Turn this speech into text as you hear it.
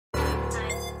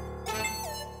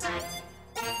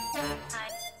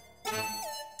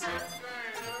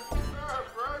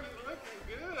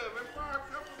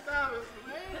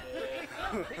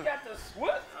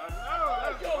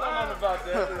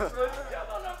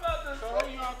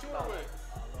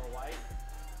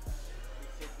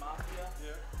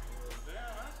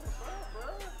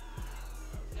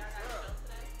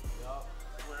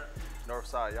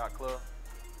outside Yacht Club?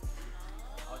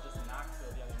 I was just in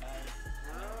Knoxville the other night.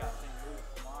 And then we got St. Louis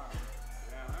tomorrow.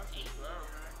 Yeah, that's what's up,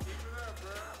 man. Keep it up,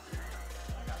 bro.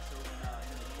 I got two in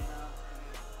Indiana.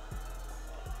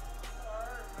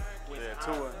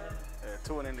 All right, man.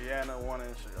 Two in Indiana, one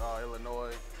in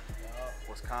Illinois,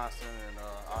 Wisconsin, and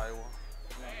Iowa.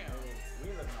 Damn. We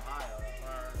live in Ohio.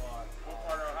 What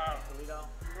part of Ohio?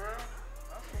 Toledo. Bro,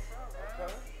 that's what's up, bro.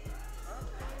 That's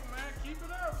cool, man. Keep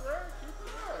it up, bro. Keep it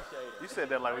up. You said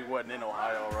that like we wasn't in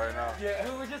Ohio right now. Yeah,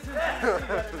 we were just in Cincinnati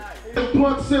the other night. The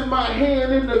blunts in my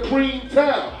hand in the green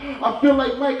towel. I feel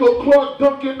like Michael Clark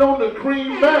dunking on the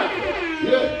green map.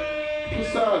 Yeah.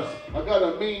 Besides, I got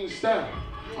a mean style.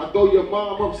 I throw your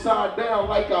mom upside down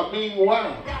like I mean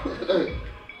wow.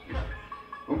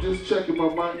 I'm just checking my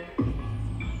mic.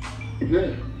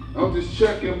 Yeah, I'm just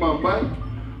checking my mic.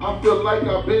 I feel like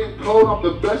I've been cold. I'm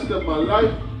the best of my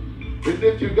life. And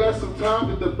if you got some time,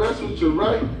 get the best with your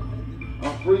right.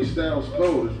 I'm freestyle's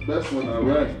cold. It's best when I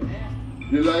write.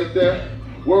 You like that?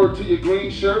 Word to your green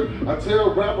shirt. I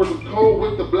tell rappers I'm cold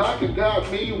with the block and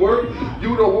got mean work.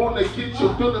 You don't want to get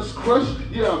your feelings crushed.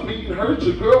 Yeah, I mean hurt.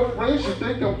 Your girlfriend, she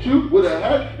think I'm cute with a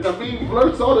hat. And I mean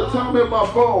flirts all the time in my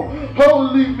phone.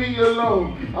 Oh, leave me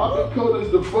alone. I've been cold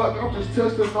as the fuck. I'm just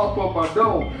testing off on my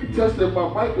dome. Testing my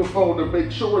microphone to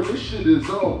make sure this shit is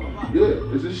on.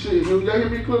 Yeah, is this shit? Y'all hear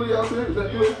me clearly out there? Is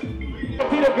that good?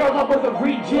 Peter girl, I was a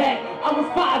reject. I was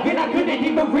 5 and I couldn't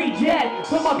even reject.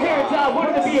 So my parents, I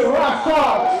wanted to be a rock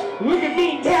star. Look at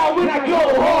me now when I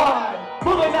go hard.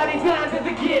 Pulling out these lines as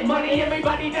a kid, money.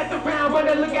 Everybody that's around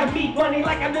wanna look at me funny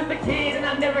like I'm just a kid and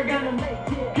I'm never gonna make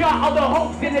it. Got all the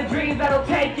hopes and the dreams that'll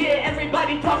take it.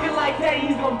 Everybody talking like that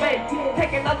he's gonna make it.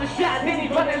 Take another shot, then he's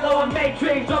running low on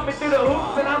matrix. Jumping through the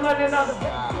hoops and I'm running on the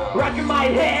rocking my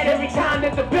head every time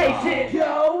that the bass hits.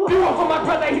 Yo, do it for my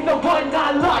brother, he's the one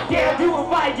I locked. Yeah, doing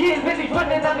 5 years and he's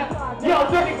running on the yo,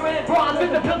 30 grand bronze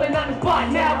in the building on the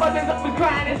spot now. Brothers up and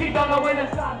crying and she don't know when to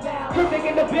stop now. Cruising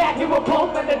in the back, you were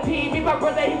both on the team. He's my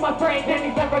brother, he's my friend, and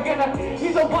he's never gonna.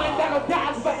 He's the one that'll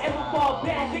die forever fall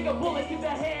back. Take a bullet to the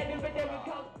head and then we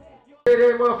come. Hey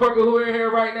there, motherfucker who in here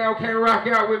right now can't rock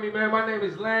out with me, man. My name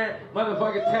is Lan,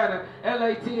 motherfucking Tanner,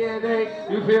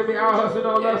 Latna. You feel me? I'll hustle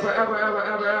on love forever,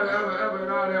 ever,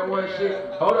 and all that one shit.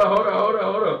 Hold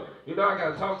up. You know I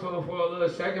gotta talk to him for a little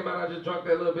second, man. I just drunk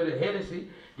that little bit of Hennessy,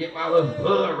 get my little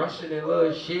blood rushing and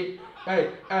little shit.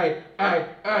 Hey,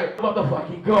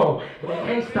 motherfucking go. And they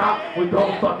can't stop with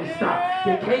don't fucking stop.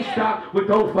 They can't stop with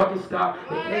don't fucking stop.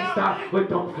 They can't stop with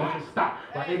don't fucking stop.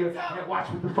 My nigga, man, watch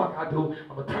what the fuck I do.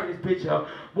 I'ma turn this bitch up.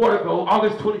 More to go,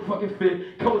 August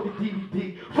 25th. Come with the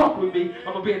DVD. Fuck with me.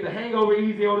 I'ma be at the Hangover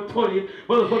Easy on the 20th.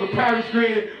 Motherfucking Paris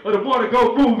screening of the More to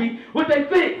Go movie. What they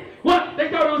think? What? They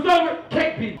thought it was over?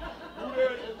 Can't be.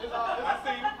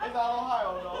 It's all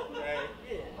Ohio, though.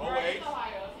 Hey. OH.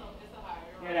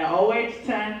 Yeah, that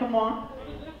OH10, come on.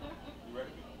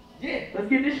 Yeah, let's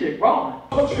get this shit rolling.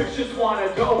 Those tricks just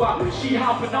wanna go out. She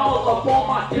hopping all up on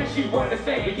my dick. She wanna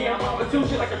say, but yeah, I'm on the two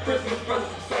shit like a Christmas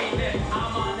present for saying that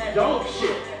I'm on that dope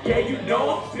shit. Yeah, you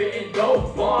know I'm spitting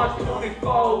dope bars.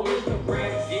 24 is the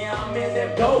rims. Yeah, I'm in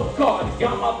them dope cars.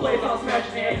 Got my blades on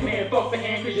smashing hands, man. Fuck the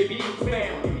hand, cause you be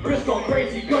spam. Wrist going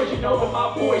crazy, cause you know that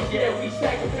my boys, yeah, we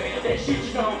stack the fans. That shit,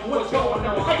 you know what's going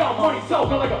on. I got money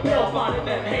soaking like a pill, finding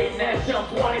them hating ass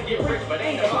chumps. Wanna get rich, but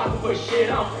ain't about to put shit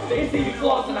on. They see me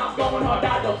flossing, I'm going hard.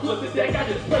 I don't flip the deck, I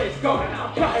just play it scar. And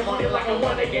I'm counting money like I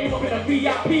won the game. I'm in a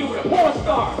VIP with a porn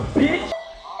star, bitch.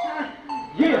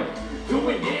 Yeah,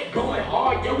 doing it, going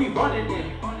hard, yeah, we running it.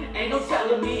 Ain't no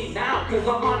telling me now, cause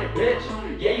I'm on it, bitch.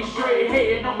 Yeah, you straight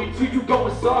hating on me till you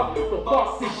going soft. But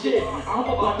fuck this shit, I'm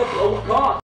about to blow a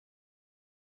car.